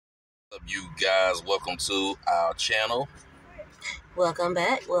What's up, you guys? Welcome to our channel. Welcome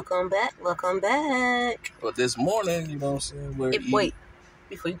back. But this morning, you know what I'm saying? Wait,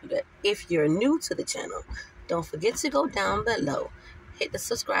 before you do that, if you're new to the channel, don't forget to go down below, hit the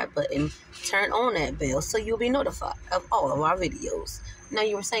subscribe button, turn on that bell so you'll be notified of all of our videos. Now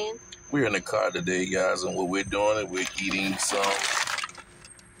you were saying? We're in the car today, guys, and what we're doing is we're eating some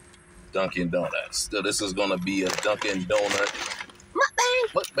Dunkin Donuts. So this is going to be a Dunkin Donut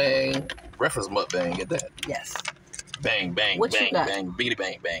mukbang. Breakfast mukbang, get that? Yes. Bang, bang, What bang, you got? bang, beady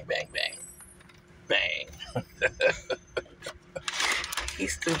bang, bang, bang, bang. Bang.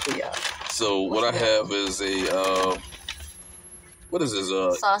 He's stupid, y'all. So what I have is a, what is this?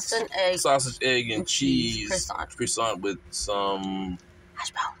 Sausage, egg, and cheese croissant with some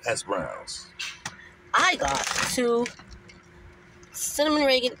hash browns. I got 2 cinnamon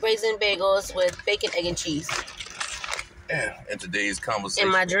raisin bagels with bacon, egg, and cheese. Yeah, in today's conversation.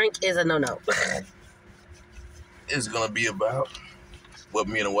 And my drink is a no-no. It's going to be about what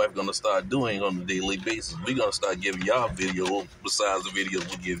me and the wife are going to start doing on a daily basis. We're going to start giving y'all videos besides the videos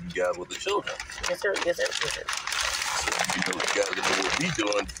we give you guys with the children. Yes, sir. So you guys know what we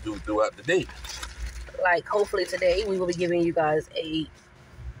do throughout the day. Like, hopefully today we will be giving you guys a,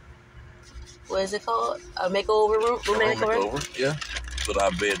 what is it called? A makeover room? Makeover, yeah. With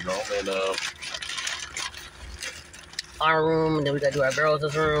our bedroom and our room, and then we gotta do our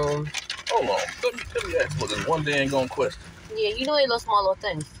girls' room. Hold on. Let me ask you this one dang gone question. Yeah, you know they little small little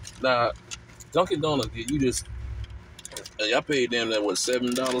things. Now, Dunkin Donuts, you just, I paid them that, what,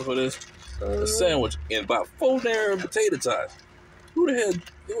 $7 for this? A sandwich and about 4 damn potato tots. Who the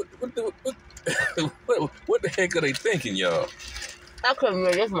hell, what the heck are they thinking, y'all? I couldn't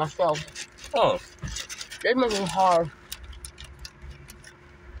make this myself. Oh. This makes it hard.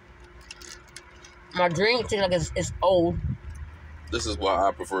 My drink tastes like it's old. This is why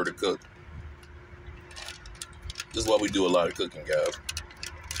I prefer to cook. This is why we do a lot of cooking, guys.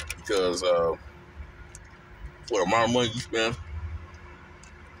 Because for the amount of money you spend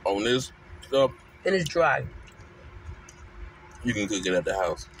on this stuff, And it's dry. you can cook it at the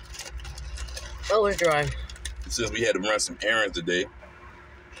house. Oh, it's dry. Since we had to run some errands today,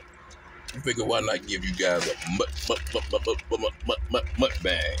 we figured why not give you guys a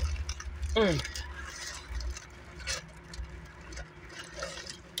mukbang.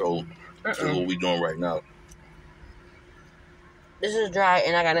 So that's what we doing right now. This is dry,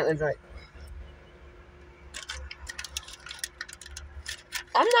 and I got nothing to drink.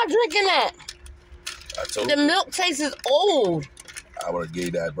 I'm not drinking that. I told The you. milk taste is old. I would have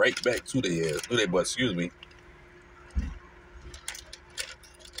gave that right back to their head. But excuse me.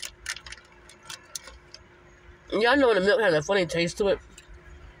 Y'all know the milk has a funny taste to it.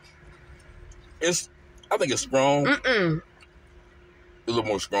 I think it's strong. A little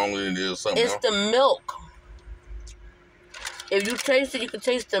more stronger than it is something It's else. the milk. If you taste it, you can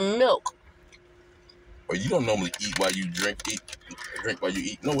taste the milk. Or you don't normally eat while you drink while you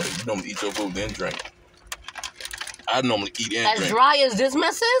eat. No way. You normally eat your food, then drink. I normally eat and As drink. dry as this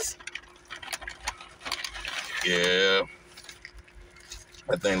mess is? Yeah.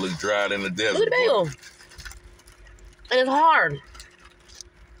 That thing looks dry in the desert. Look at the bagel. And it's hard.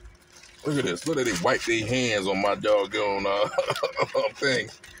 Look at this. Look at they wipe their hands on my doggone thing.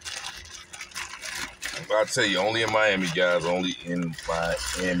 I tell you, only in Miami, guys. Only in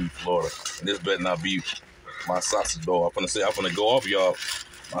Miami, Florida. And this better not be my sausage bowl. I'm gonna go off, y'all.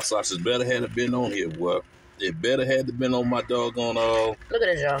 My sausage better had it been on here. Well, it better had to been on my doggone Look at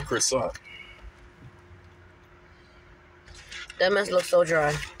this, y'all. croissant. That mess looks so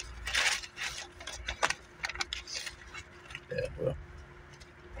dry. Yeah, well.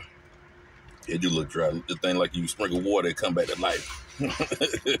 It do look dry. The thing like you sprinkle water, it come back to life.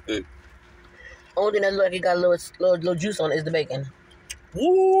 Only thing that look like it got a little juice on it is the bacon.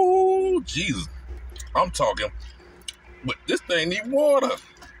 Woo, Jesus. I'm talking. But this thing need water.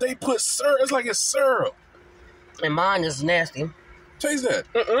 They put syrup. It's like it's syrup. And mine is nasty. Taste that.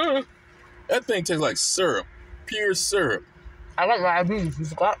 That thing tastes like syrup. Pure syrup. I like my beans. You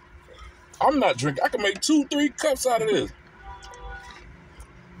forgot? I'm not drinking. I can make 2-3 cups out of this.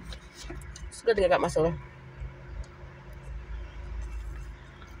 It's a good thing I got my soda.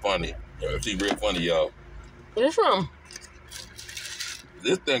 Funny. She's real funny, y'all. Where's this from?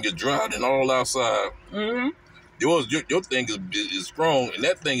 This thing is dry and all outside. Your thing is strong, and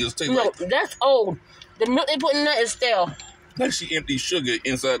that thing is tastes No, like... that's old. The milk they put in that is stale. Like she emptied sugar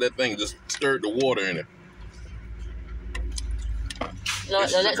inside that thing, just stirred the water in it. No,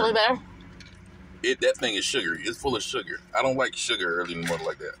 that's only better. That thing is sugary. It's full of sugar. I don't like sugar early in the morning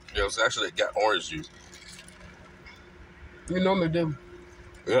like that. You know, it's actually got orange juice. You normally do.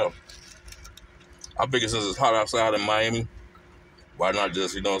 Yeah. I figure since it's hot outside in Miami, why not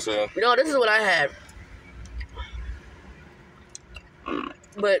just, you know what I'm saying? No, this is what I had.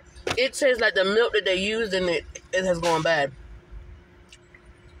 But it tastes like the milk that they used in it has gone bad.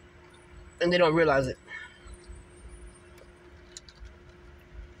 And they don't realize it.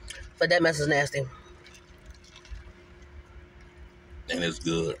 But that mess is nasty. And it's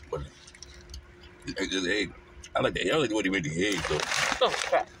good. But the egg. I like the way they make the eggs, though. Oh,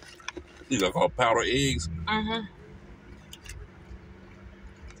 crap. These are called powder eggs. Mm-hmm.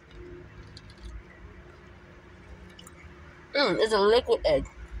 It's a liquid egg.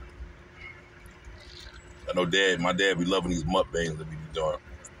 I know my dad be loving these mukbangs that we be doing.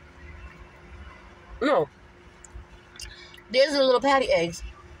 No. There's the little patty eggs.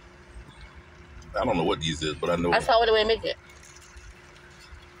 I don't know what these is, but I know. I saw the way they make it.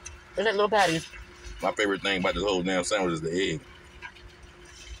 There's like little patties. My favorite thing about this whole damn sandwich is the egg.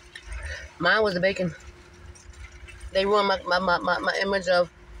 Mine was the bacon. They ruined my image of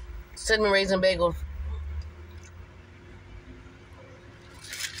cinnamon raisin bagels.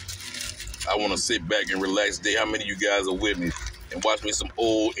 I want to sit back and relax today. How many of you guys are with me? And watch me some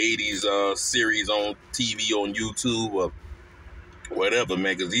old 80s series on TV, on YouTube, or whatever,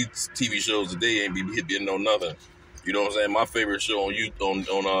 man. Because these TV shows today ain't be hitting on nothing. You know what I'm saying? My favorite show on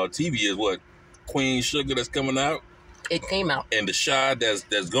TV is what? Queen Sugar that's coming out. It came out. And The Shy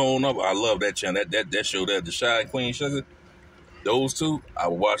that's going up. I love that channel. That show, that The Shy and Queen Sugar. Those two, I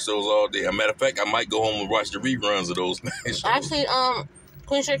will watch those all day. As a matter of fact, I might go home and watch the reruns of those shows. Actually,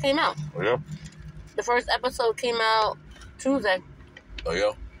 Queen Sugar came out. Oh, yeah? The first episode came out Tuesday. Oh,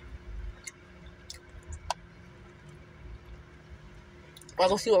 yeah? I'll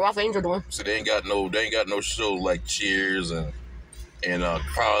go see what Ralph Angel doing. So they ain't got no shows like Cheers and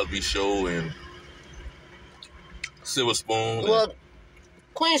Cosby Show and Silver Spoon. Well,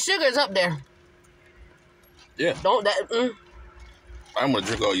 Queen Sugar is up there. Yeah. Don't that. I'm gonna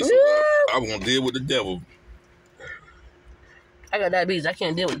drink all your I'm gonna deal with the devil. I got diabetes. I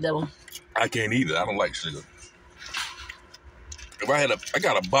can't deal with the devil. I can't either. I don't like sugar. If I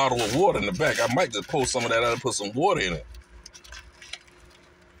got a bottle of water in the back, I might just pull some of that out and put some water in it.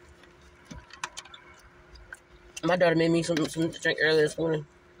 My daughter made me some to drink earlier this morning.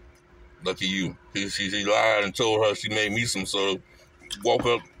 Lucky you. She lied and told her she made me some, so woke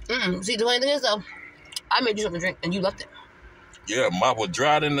up. See, the funny thing is, though, I made you something to drink, and you left it. Yeah, mop was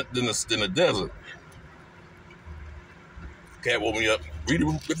dried in the desert. Cat woke me up.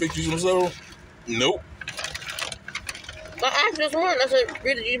 Rita, picked you some soda? Nope. I asked this morning, I said,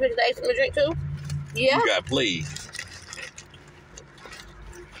 Rita, did you pick the ice to drink, too? Yeah. You got played.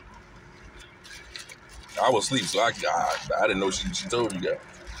 I was asleep, so I didn't know she told you that.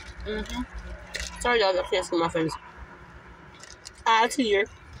 Sorry, y'all got piss in my face. Here.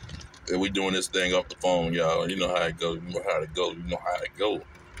 And we doing this thing off the phone, y'all. You know how it goes. You know how it goes. You know how it goes.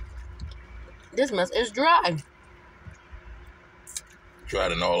 This mess is dry.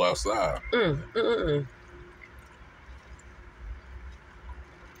 Tried it all outside.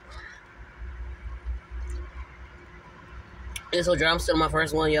 It's so dry. I'm still my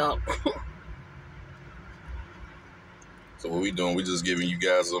first one, y'all. So what we doing? We just giving you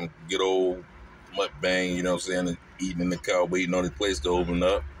guys some good old mukbang, you know what I'm saying, and eating in the car, waiting on the place to open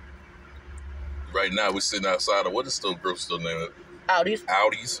up. Right now, we're sitting outside of, what is the grocery store name? Audi's.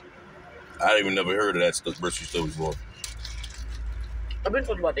 I even never heard of that grocery store before. I've been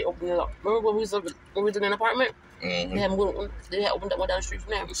talking about they opening it up. Remember when we was in an apartment? Mm-hmm. They had opened up one down the street from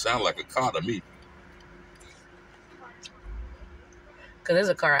there. It sounds like a car to me. Because there's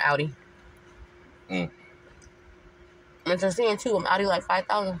a car at Audi. And to seeing too, I'm Audi like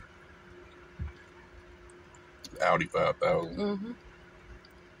 5,000. Audi 5,000.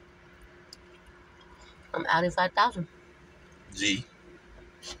 I'm Audi 5,000. G.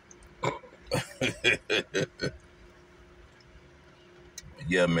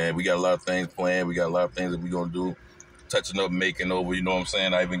 Yeah, man, we got a lot of things planned. We got a lot of things that we're gonna do. Touching up, making over. You know what I'm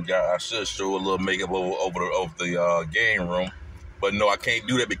saying? I should show a little makeup over the game room, but no, I can't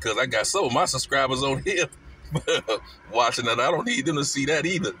do that because I got some of my subscribers on here watching that. I don't need them to see that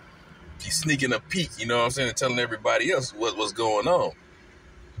either. She's sneaking a peek, you know what I'm saying, and telling everybody else what's going on.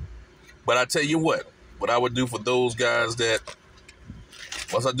 But I tell you what I would do for those guys that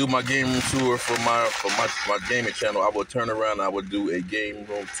once I do my game room tour for my gaming channel, I would turn around and I would do a game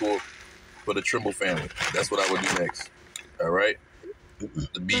room tour for the Trimble family. That's what I would do next. All right?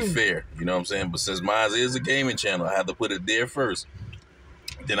 To be fair, you know what I'm saying? But since mine is a gaming channel, I have to put it there first.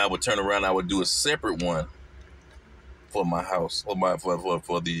 Then I would turn around and I would do a separate one for my house,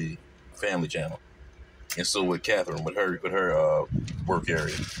 for the family channel. And so with Catherine, with her work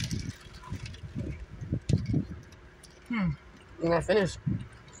area. When I finish,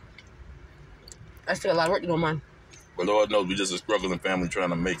 I still got a lot of work to do on mine. But Lord knows we just a struggling family trying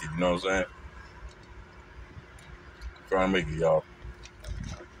to make it. You know what I'm saying? Trying to make it, y'all.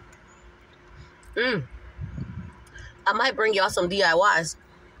 I might bring y'all some DIYs.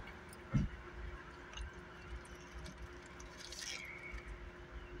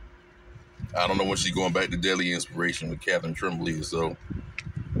 I don't know when she's going back to Daily Inspiration with Catherine Tremblay, so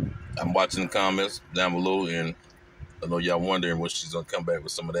I'm watching the comments down below, and I know y'all wondering when she's gonna come back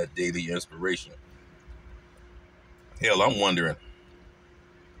with some of that daily inspiration. Hell, I'm wondering.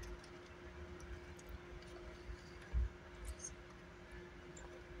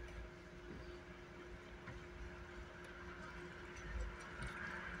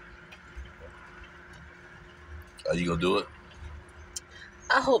 Are you gonna do it?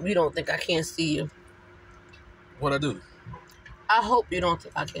 I hope you don't think I can't see you. What'd I do? I hope you don't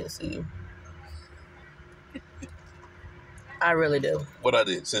think I can't see you. I really do. What I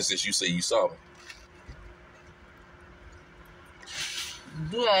did? Since you say you saw me.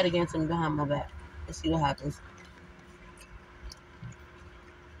 Do that again to me behind my back. Let's see what happens.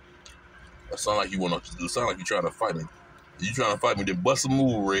 It sound like you want to. It sound like you trying to fight me. You trying to fight me? Then bust a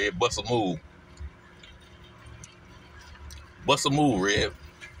move, Red. Bust a move. Bust a move, Red.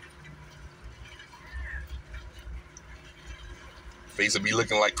 Face will be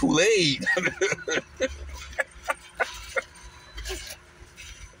looking like Kool-Aid.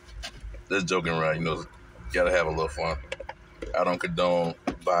 Just joking around, you know. Gotta have a little fun. I don't condone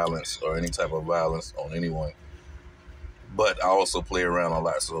violence or any type of violence on anyone. But I also play around a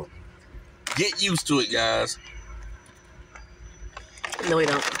lot, so get used to it, guys. No, we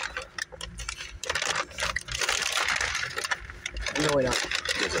don't. No, we don't.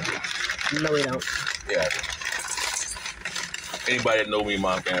 Yes, I do. No, we don't. Yeah. Anybody that know me and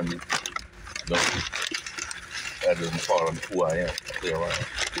my family, know that is part of who I am. I play around.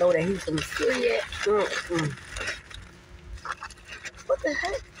 Know that he's some serious. What the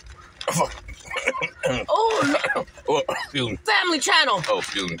heck? Oh, no. Oh, excuse me. Family channel. Oh,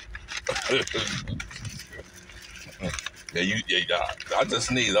 excuse me. I just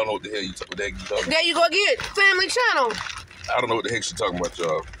sneezed. I don't know what the hell you talking about. There you go again. Family channel. I don't know what the heck she's talking about,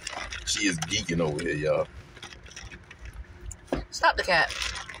 y'all. She is geeking over here, y'all. Stop the cat.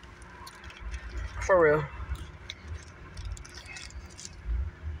 For real.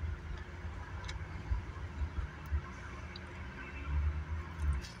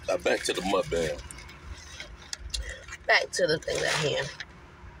 Now back to the mukbang. Back to the thing at hand.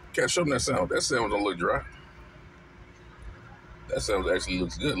 Can't show them that sound. That sound don't look dry. That sound actually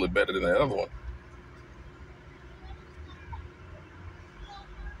looks good. Look better than the other one.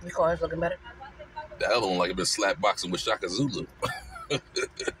 You call it looking better? The other one like it been slap boxing with Shaka Zulu.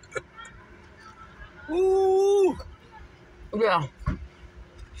 Ooh. Yeah.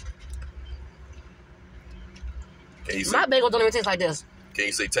 My bagel don't even taste like this. Can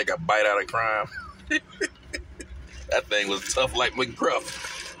you say take a bite out of crime? That thing was tough like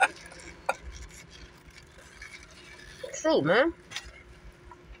McGruff. True, man.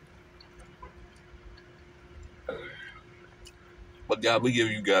 But God, we give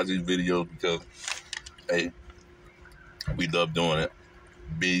you guys these videos because, hey, we love doing it.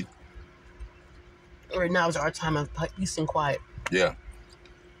 B. Right now is our time of peace and quiet. Yeah.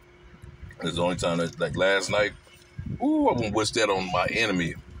 It's the only time that, like last night, ooh, I wouldn't wish that on my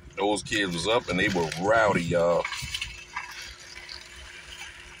enemy. Those kids was up and they were rowdy, y'all.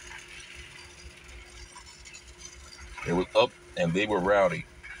 They was up and they were rowdy.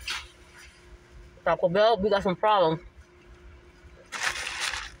 Taco Bell, we got some problems.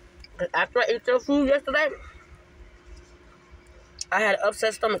 After I ate their food yesterday, I had an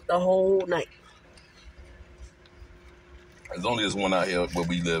upset stomach the whole night. There's only this one out here where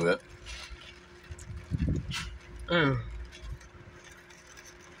we live at.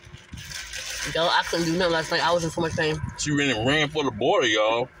 Yo, I couldn't do nothing last night. I was in so much pain. She ran for the border,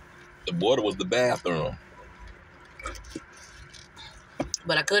 y'all. The border was the bathroom.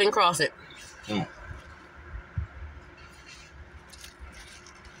 But I couldn't cross it.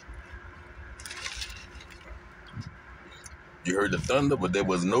 You heard the thunder, but there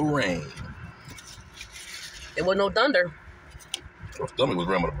was no rain. There was no thunder. Her stomach was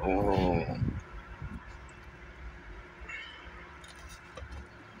rumbling.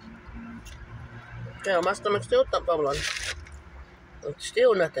 Yeah, my stomach still bubbling.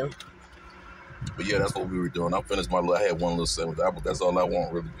 Still nothing. But yeah, that's what we were doing. I finished I had one little sandwich. That's all I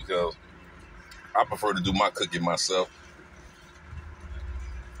want, really, because I prefer to do my cooking myself.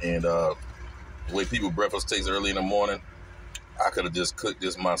 And The way people breakfast takes early in the morning, I could have just cooked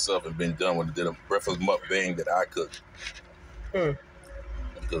this myself and been done with it. Did a breakfast mukbang that I cooked.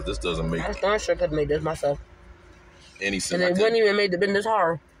 Because this doesn't make I darn sure could have made this myself. any sense. And it wouldn't even make the business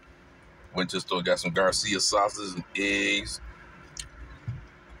hard. Went to the store, got some Garcia sausages and eggs,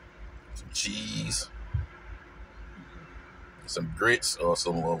 some cheese, some grits or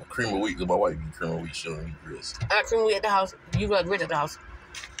some cream of wheat. Cause my wife eat cream of wheat, she don't eat grits. I got cream of wheat at the house. You got grits at the house.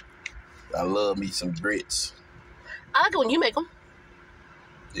 I love me some grits. I like it when you make them.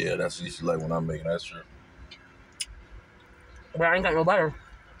 Yeah, that's what you should like when I'm making. That's true. But I ain't got no butter.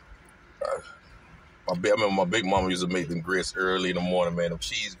 I remember my big mama used to make them grits early in the morning, man. Them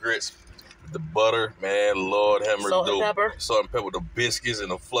cheese grits with the butter, man. Lord have mercy. Salt and pepper. Salt and pepper with the biscuits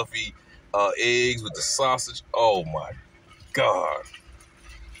and the fluffy eggs with the sausage. Oh my God.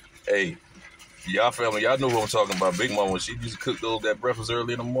 Hey, y'all family, y'all know what I'm talking about. Big mama, she used to cook that breakfast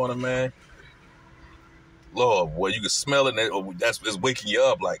early in the morning, man. Lord, boy, you can smell it. That's just waking you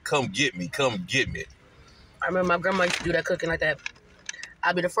up like, come get me, come get me. I remember my grandma used to do that cooking like that.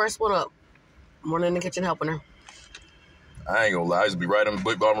 I'd be the first one up, running in the kitchen helping her. I ain't gonna lie, I used to be right in the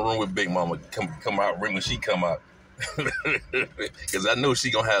big mama room with Big Mama. Come out right when she come out. Because I know she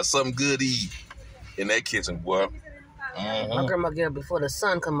gonna have something good to eat in that kitchen, boy. My grandma get up before the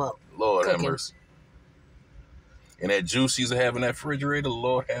sun come up. Lord cooking. have mercy. And that juice she's having in that refrigerator,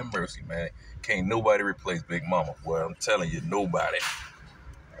 Lord have mercy, man. Can't nobody replace Big Mama, boy. I'm telling you, nobody.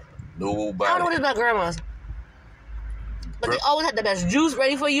 Nobody. I don't know what it is about grandmas. But they always have the best juice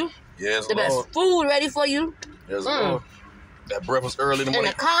ready for you. Yes, the Lord. best food ready for you. Yes, Lord. That breakfast early in the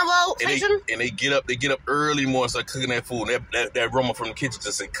morning. And the convo and they get up early in the morning, start cooking that food. And that aroma from the kitchen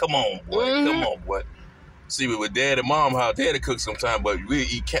just say, come on, boy, come on, boy. See, with Dad and Mom, how Daddy cooks sometimes, but we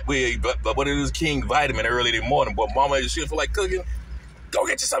eat but what it is, King Vitamin early in the morning. But Mama, she feel like cooking, go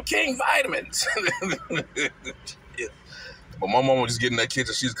get you some King Vitamins. Yeah. But my mama just get in that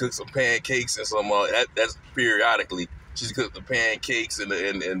kitchen, she's cook some pancakes and some, that's periodically. She's cooked the pancakes and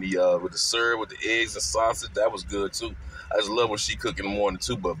the with the syrup, with the eggs and sausage. That was good, too. I just love when she cook in the morning,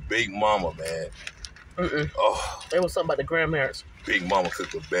 too. But Big Mama, man. Oh, it was something about the grandparents. Big Mama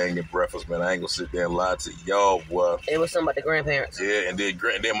cooked a banging breakfast, man. I ain't gonna sit there and lie to y'all, boy. It was something about the grandparents. Yeah, and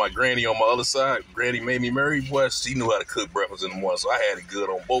then my granny on my other side, Granny made me marry, boy. She knew how to cook breakfast in the morning, so I had it good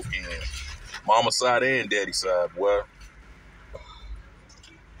on both ends. Mama's side and Daddy's side, boy.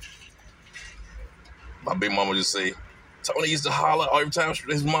 My big mama just say, Tony used to holler every time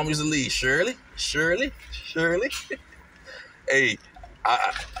his mama used to leave. Shirley. Hey,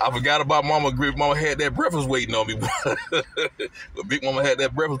 I forgot about Mama. Mama had that breakfast waiting on me. But Big Mama had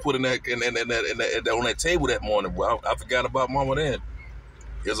that breakfast put in that on that table that morning. Boy, I forgot about Mama then.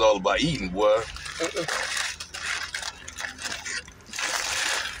 It's all about eating, boy.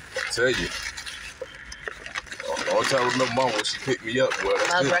 I tell you. All the time I remember Mama when she picked me up, boy.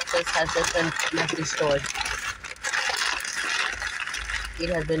 My breakfast has just been destroyed. It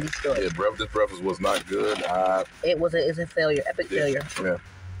has been destroyed. Yeah, this breakfast was not good. It's a failure, epic failure. Yeah.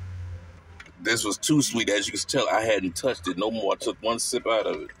 This was too sweet. As you can tell, I hadn't touched it no more. I took one sip out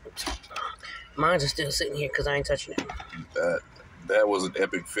of it. Mine's just still sitting here because I ain't touching it. That was an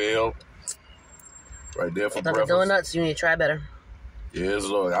epic fail. Right there for Dunkin Donuts, you need to try better. Yes,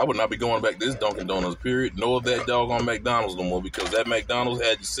 Lord. I would not be going back to this Dunkin Donuts, period. Nor that doggone McDonald's no more, because that McDonald's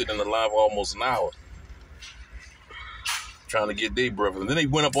had you sitting in the line for almost an hour trying to get their breakfast. And then they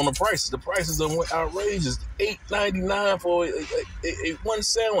went up on the prices. The prices went outrageous. $8.99 for a one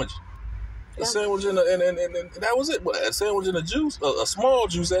sandwich. A sandwich and that was it. A sandwich and a juice, a small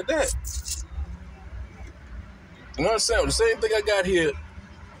juice at that. One sandwich. The same thing I got here,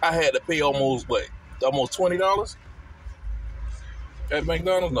 I had to pay almost $20 at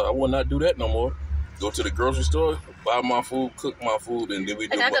McDonald's. No, I will not do that no more. Go to the grocery store, buy my food, cook my food, and then we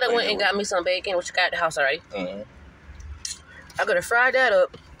do. And I could have went and got me some bacon, which I got at the house already. Mm-hmm. I could have fried that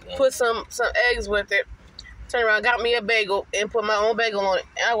up, put some eggs with it, turn around, got me a bagel, and put my own bagel on it,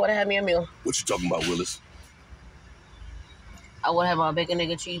 and I would have had me a meal. What you talking about, Willis? I would have my bacon,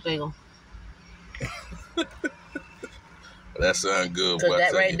 egg, and cheese bagel. That sounds good. Because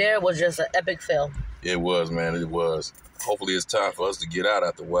that right there was just an epic fail. It was, man. It was. Hopefully it's time for us to get out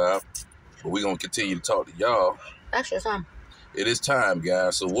after a while. But we're going to continue to talk to y'all. Actually, it's time. It is time,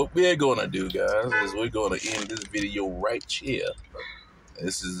 guys. So what we're going to do, guys, is we're going to end this video right here.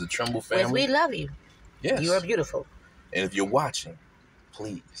 This is the Trimble family. Yes, we love you. Yes. You are beautiful. And if you're watching,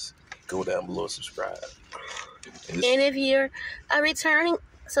 please go down below and subscribe. And if you're a returning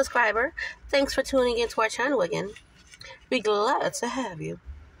subscriber, thanks for tuning into our channel again. Be glad to have you.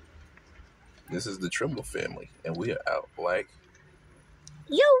 This is the Trimble family, and we are out like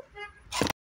you.